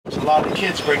lot of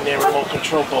kids bring their remote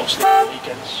control boats there on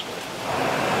weekends.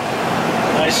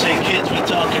 When I say kids, we're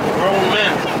talking grown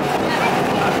men.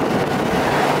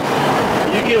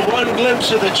 You get one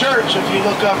glimpse of the church if you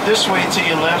look up this way to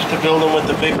your left, the building with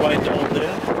the big white dome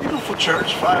there. Beautiful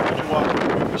church, 500 watts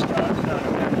per River's Drive. Not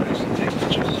a bad place to take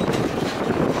pictures.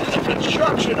 And the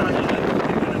construction on your left,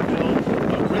 they're going to build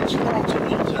a Ritz-Carlton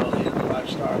hotel here, a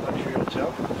 5-star luxury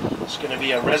hotel. It's going to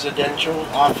be a residential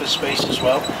office space as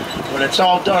well. When it's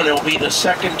all done, it will be the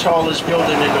second tallest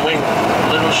building in New England,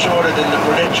 a little shorter than the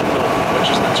Prudential building, which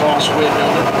is the tall square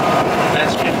building.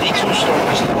 That's 52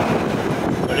 stories tall.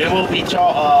 But it will be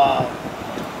tall, a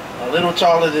little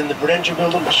taller than the Prudential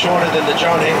building, but shorter than the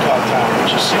John Hancock Tower,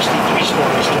 which is 63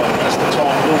 stories tall. That's the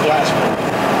tall blue glass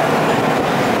building.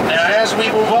 Now, as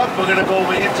we move up, we're going to go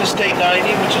over Interstate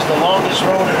 90, which is the longest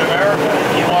road in America.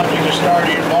 If you want, you can start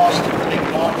here in Boston, take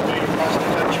it all the way across the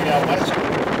country out west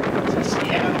to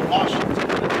Seattle, Washington.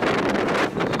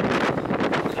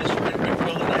 This red brick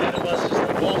building ahead of us is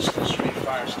the Boston Street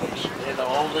Fire Station. They're the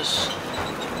oldest,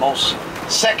 most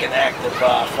second active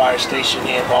fire station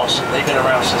here in Boston. They've been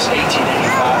around since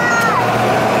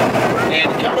 1885.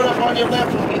 And coming up on your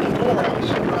left will be the poorhouse.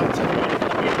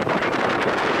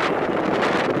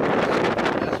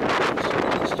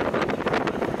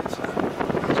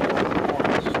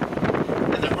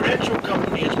 And the Prudential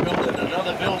Company is building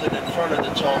another building in front of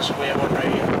the tall square one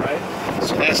right here, right?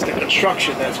 So that's the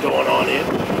construction that's going on here.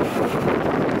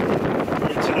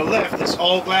 And to the left, this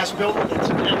all glass building, it's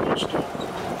an Apple store.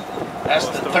 That's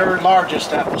the third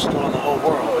largest Apple store in the whole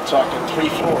world. We're talking 3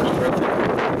 floors right there.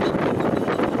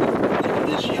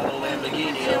 This yellow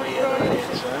Lamborghini over here.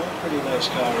 It's a pretty nice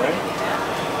car, right?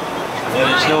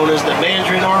 That is known as the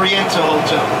Mandarin Oriental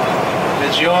Hotel. If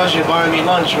it's yours, you buy me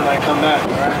lunch when I come back,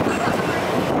 right?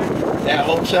 That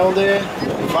hotel there,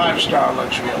 5-star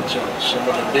luxury hotel. Some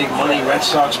of the big money Red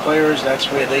Sox players,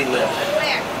 that's where they live.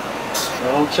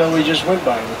 The hotel we just went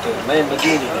by with the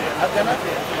Lamborghini there.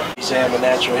 Examine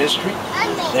natural history.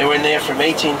 They were in there from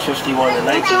 1851 to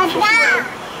 1951.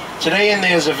 Today in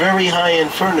there is a very high-end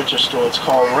furniture store. It's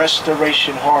called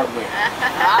Restoration Hardware.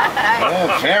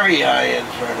 Yeah, very high-end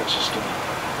furniture store.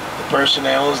 The person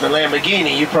that owns the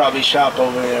Lamborghini, you probably shop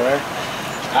over there, right?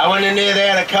 I went in there, they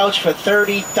had a couch for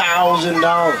 $30,000 one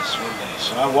day.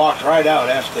 So I walked right out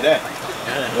after that.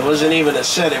 It wasn't even a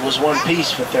set, it was one piece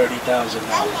for $30,000.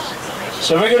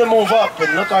 So we're going to move up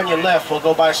and look on your left. We'll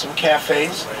go by some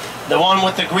cafes. The one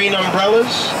with the green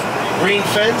umbrellas, green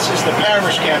fence, is the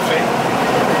Parish Cafe.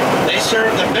 They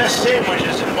serve the best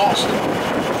sandwiches in Boston.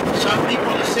 Some people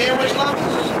are sandwich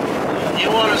lovers. You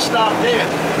want to stop there.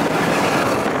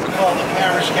 It's called the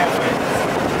Parish Cafe.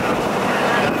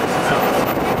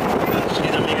 See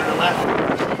them here on the left?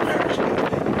 Parish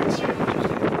Cafe.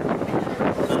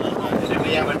 And then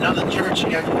we have another church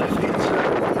here on the left-hand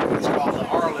side. It's called the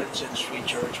Arlington Street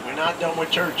Church. We're not done with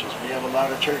churches. We have a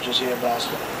lot of churches here in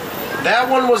Boston. That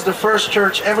one was the first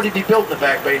church ever to be built in the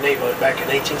Back Bay neighborhood back in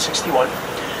 1861.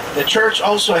 The church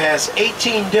also has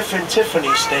 18 different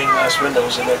Tiffany stained glass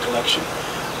windows in their collection.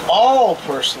 All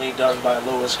personally done by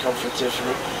Louis Comfort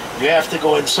Tiffany. You have to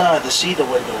go inside to see the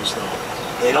windows though.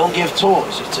 They don't give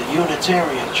tours. It's a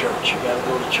Unitarian church. You gotta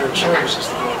go to church services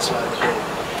to go inside the building.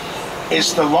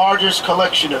 It's the largest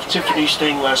collection of Tiffany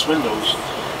stained glass windows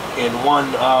in one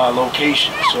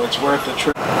location, so it's worth a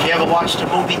trip. If you ever watched the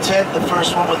movie Ted, the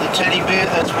first one with the teddy bear,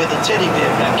 that's where the teddy bear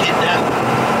got kidnapped.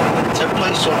 It took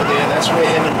place over there. That's where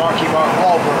him and Mark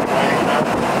Wahlberg were hanging out.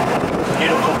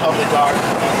 Beautiful public art.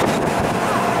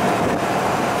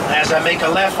 As I make a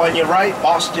left on your right,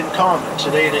 Boston Common.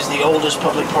 Today it is the oldest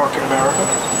public park in America.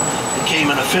 It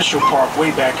became an official park way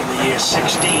back in the year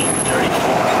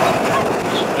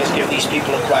 1634. So let's give these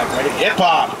people a quack. Ready? Hip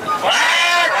hop.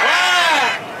 Quack,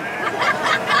 quack.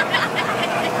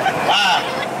 Wow.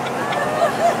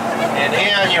 And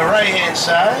here on your right-hand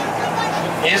side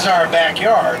is our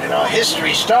backyard. And our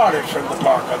history started from the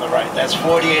park on the right. That's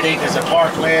 48 acres of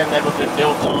parkland, never been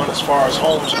built on as far as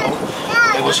homes go.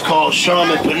 It was called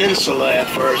Shaman Peninsula at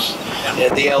first.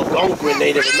 And the Algonquin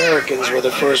Native Americans were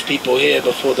the first people here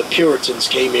before the Puritans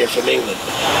came here from England.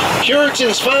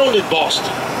 Puritans founded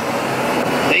Boston.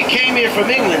 They came here from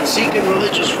England seeking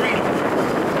religious freedom.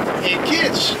 And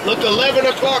kids, look 11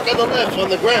 o'clock on the left on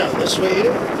the ground. This way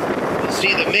here. You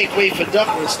see the Make Way for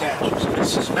Duckling statues.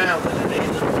 Mrs. Malin and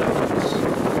Ada Ducklings.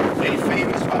 Made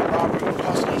famous by Robert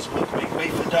McCluskey's book, Make Way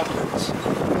for Ducklings.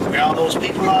 Where all those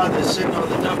people are, they're sitting on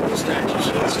the duckling statues.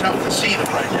 So it's tough to see them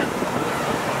right now.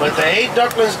 But the 8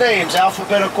 ducklings' names,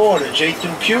 alphabetical order, J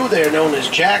through Q, they're known as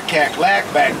Jack, Cack,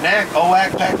 Lack, Back, Knack,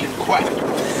 Oak, Pack, and Quack.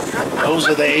 Those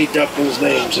are the 8 ducklings'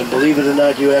 names, and believe it or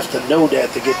not, you have to know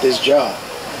that to get this job.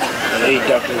 They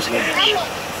ducklings live.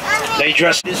 They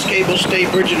dress this cable stay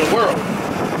bridge in the world.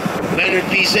 Leonard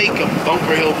P. Zakum,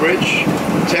 Bunker Hill Bridge,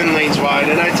 10 lanes wide,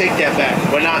 and I take that back.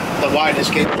 We're not the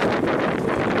widest cable.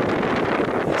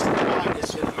 It's the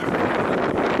widest in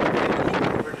America.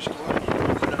 British Columbia,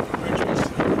 opened up a bridge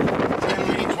recently. 10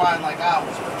 lanes wide like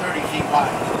ours, but 30 feet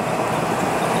wide.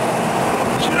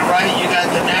 To the right, you got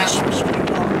the National Street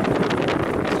Park.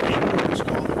 It's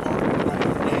called the Park of the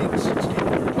Right Eggs. It's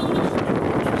skateboard park.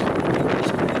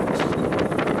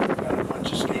 Got a bunch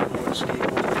of skateboards.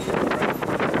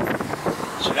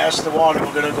 So that's the water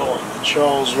we're going to go on, the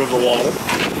Charles River water.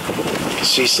 You can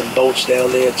see some boats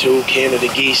down there too, Canada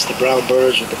geese, the brown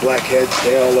birds with the black heads,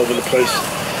 they're all over the place.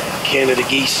 Canada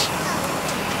geese.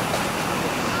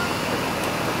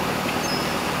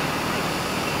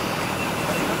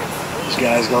 This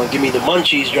guy's going to give me the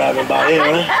munchies driving by here,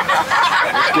 huh?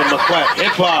 Let's give him a quack.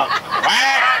 Hip hop.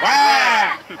 Whack,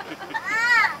 whack.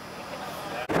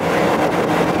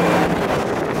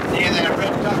 Near that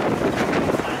red duck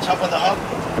on top of the hub.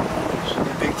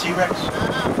 Big T-Rex.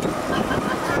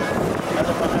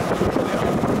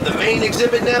 The main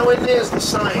exhibit now in there is the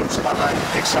science behind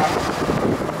Pixar.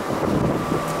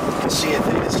 You can see it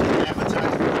there. See the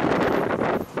advertisement.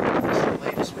 This is the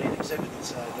latest main exhibit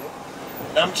inside there.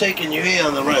 And I'm taking you here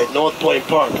on the right, North Point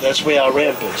Park. That's where our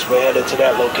ramp is. We're headed to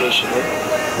that location.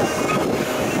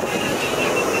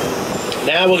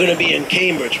 Now we're going to be in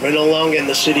Cambridge. We're no longer in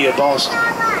the city of Boston.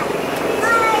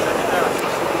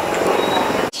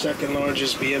 Second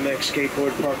largest BMX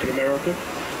skateboard park in America.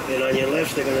 And on your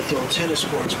left, they're going to throw tennis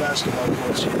courts, basketball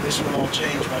courts here. This will all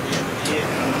change by the end of the year.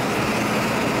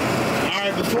 All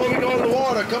right, before we go in the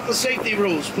water, a couple of safety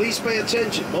rules. Please pay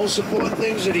attention. Most important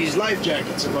things are these life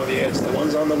jackets above your heads. The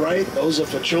ones on the right, those are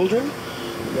for children.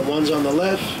 The ones on the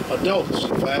left, adults.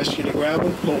 If I ask you to grab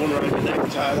them, pull one around your neck,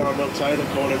 tie it on real tight,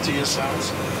 according to your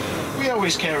size. We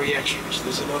always carry extras.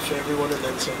 There's enough for everyone, and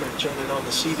then some. Turning on the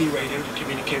CB radio to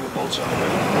communicate with boats on it.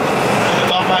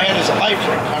 Above my head is a life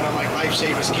ring, kind of like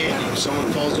Lifesavers candy. If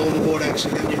someone falls overboard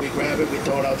accidentally, we grab it, we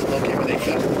throw it out to locate where they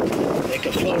fell. They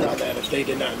can float on that if they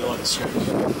did not know how to swim.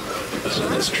 So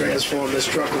let's transform this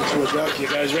truck into a duck. You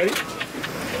guys ready?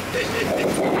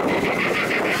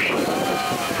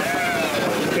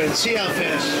 You couldn't see how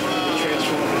fast we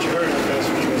transformed, but you heard how fast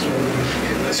we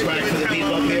transformed. Let's crack for the beat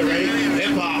up here. Ready?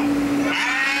 Hip hop.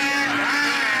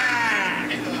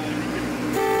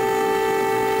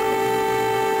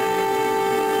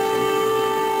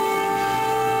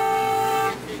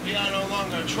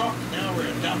 Truck, now we're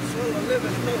a duck. We're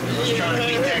just trying to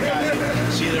beat that guy.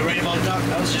 See the rainbow duck?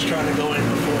 I was just trying to go in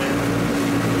before him.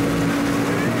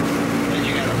 Then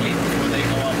you gotta wait before they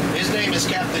go up. His name is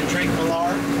Captain Drake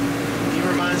Millard. He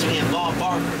reminds me of Bob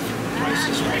Barker. Price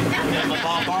is Right. Remember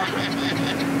Bob Barker?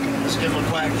 Let's give him a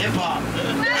quack. Hip hop.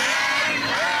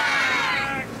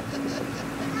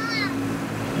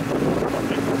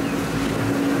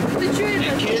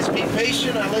 And kids, be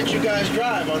patient. I'll let you guys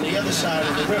drive on the other side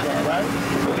of the river, alright?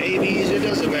 Babies, it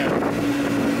doesn't matter.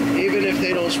 Even if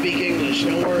they don't speak English,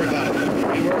 don't worry about it.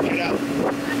 We work it out.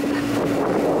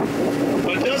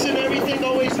 But doesn't everything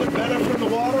always look better from the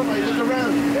water? Like, look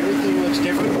around you. Everything looks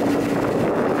different.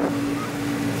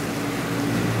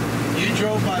 You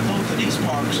drove by both of these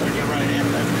parks on your right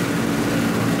and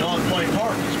left. North Point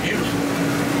Park is beautiful.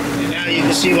 And now you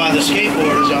can see why the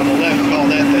skateboard is on the left. Call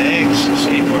that the Eggs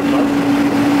skateboard park.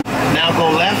 Now go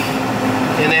left,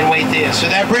 and then wait there. So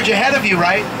that bridge ahead of you,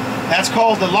 right? That's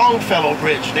called the Longfellow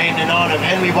Bridge, named in honor of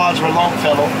Henry Wadsworth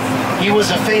Longfellow. He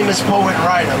was a famous poet and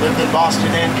writer, lived in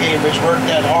Boston and Cambridge, worked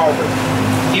at Harvard.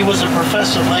 He was a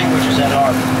professor of languages at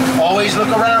Harvard. Always look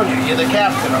around you. You're the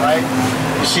captain, all right?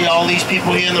 You see all these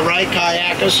people here on the right,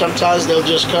 kayakers. Sometimes they'll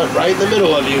just cut right in the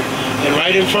middle of you and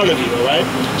right in front of you, all right?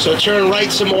 So turn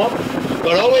right some more,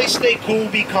 but always stay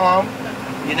cool, be calm.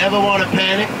 You never want to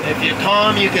panic. If you're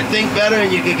calm, you can think better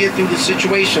and you can get through the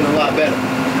situation a lot better.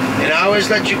 And I always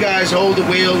let you guys hold the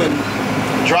wheel and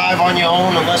drive on your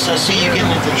own unless I see you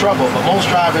getting into trouble. But most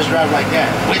drivers drive like that,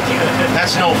 with you.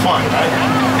 That's no fun,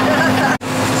 right?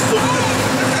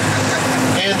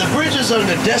 And the bridge is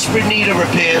under desperate need of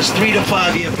repairs, 3 to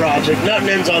 5 year project. Nothing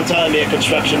ends on time here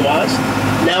construction-wise.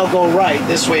 Now go right,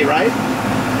 this way, right?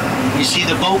 You see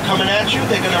the boat coming at you?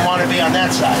 They're going to want to be on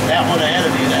that side. That one ahead of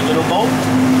you, that little boat,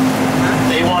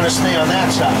 they want to stay on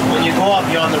that side. When you go up,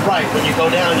 you're on the right. When you go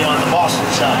down, you're on the Boston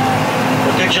side.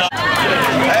 Well, good job.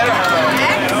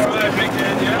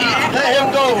 Let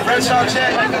him go. Red Sox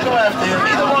head, you can go after him.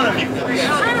 Either one of you.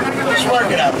 Just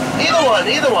work it out. Either one,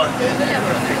 either one.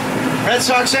 Red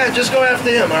Sox head, just go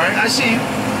after him, all right? I see you.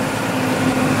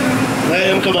 Let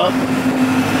him come up.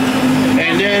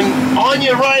 And then And on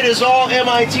your right is all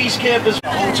MIT's campus.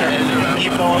 Hold turn.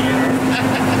 Keep going.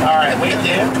 All right, wait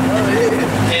there.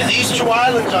 And these two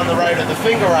islands on the right are the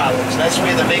finger islands. That's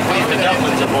where the big beef and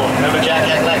dumplings are born. Remember Jack,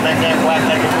 Jack, Black, Black, Jack, Whack,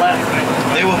 Jack, and Black?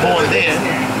 They were born there.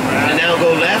 And now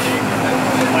go left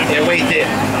and wait there.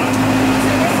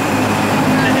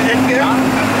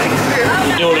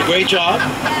 You're doing a great job.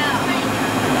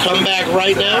 Come back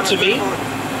right now to me.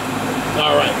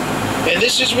 All right. And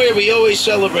this is where we always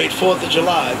celebrate 4th of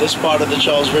July. This part of the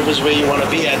Charles River is where you want to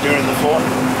be at during the 4th.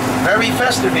 Very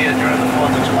festive here during the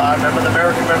 4th of July. Remember the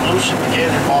American Revolution began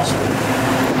in Boston.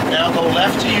 Now go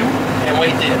left to you and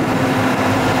wait there.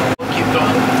 Keep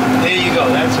going. There you go.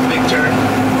 That's a big turn.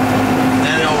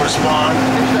 Then he'll respond.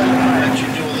 Let you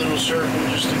do a little circle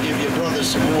just to give your brother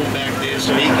some room back there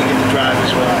so he can get the drive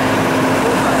as well.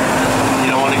 You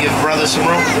don't want to give brother some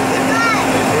room?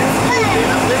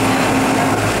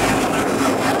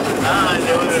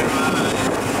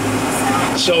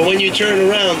 So when you turn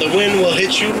around, the wind will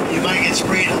hit you. You might get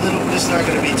sprayed a little, but it's not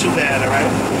going to be too bad, all right?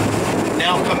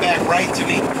 Now come back right to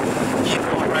me. Keep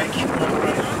going right, keep going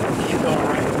right, keep going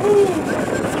right. Woo!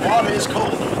 The water is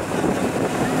cold, though.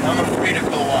 I'm afraid of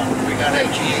cold water. We got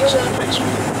FGH in the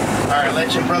basement. All right,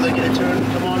 let your brother get a turn.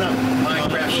 Come on up.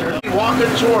 Minecraft shirt.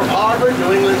 Walking tour of Harvard,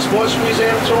 New England Sports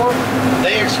Museum tour.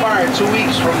 They expire 2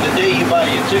 weeks from the day you buy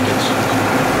your tickets.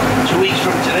 2 weeks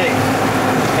from today.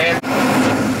 And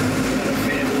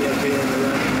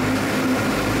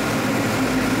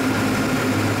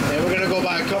we're going to go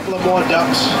buy a couple of more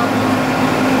ducks.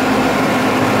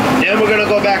 Then we're going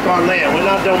to go back on land. We're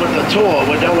not done with the tour.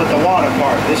 We're done with the water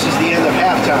park. This is the end of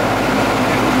halftime.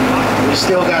 We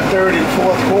still got 3rd and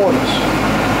 4th quarters.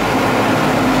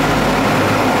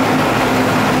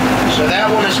 So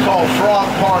that one is called Frog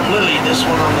Pond Lily, this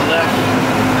one on the left.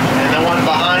 And the one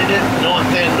behind it, North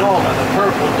End Norma, the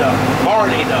purple duck,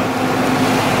 Barney duck.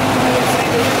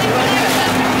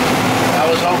 I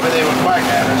was hoping they would quack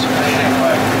at us, but they didn't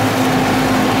quack.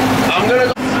 I'm going to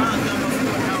go.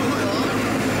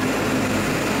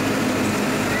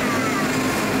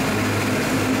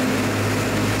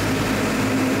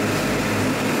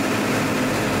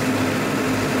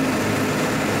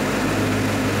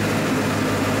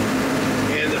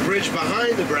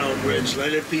 Behind the Brown Bridge,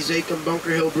 Leonard P. Zakum Bunker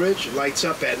Hill Bridge, lights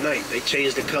up at night. They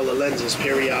change the color lenses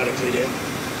periodically there.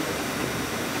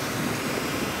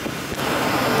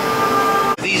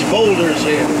 These boulders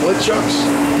here, woodchucks,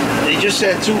 they just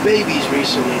had 2 babies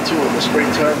recently too in the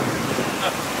springtime.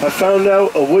 I found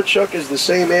out a woodchuck is the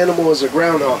same animal as a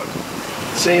groundhog.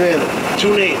 Same animal.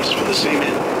 2 names for the same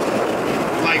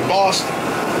animal. Like Boston,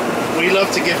 we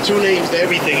love to give 2 names to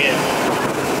everything here.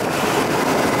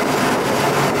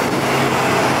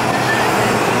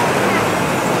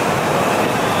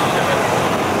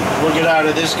 We'll get out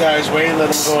of this guy's way,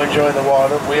 let him go enjoy the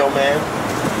water. Wheelman.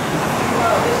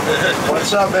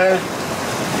 What's up, man?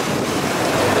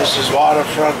 This is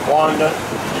Waterfront Wanda.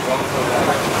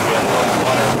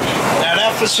 Now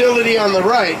that facility on the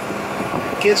right,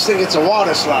 kids think it's a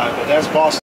water slide, but that's Boston.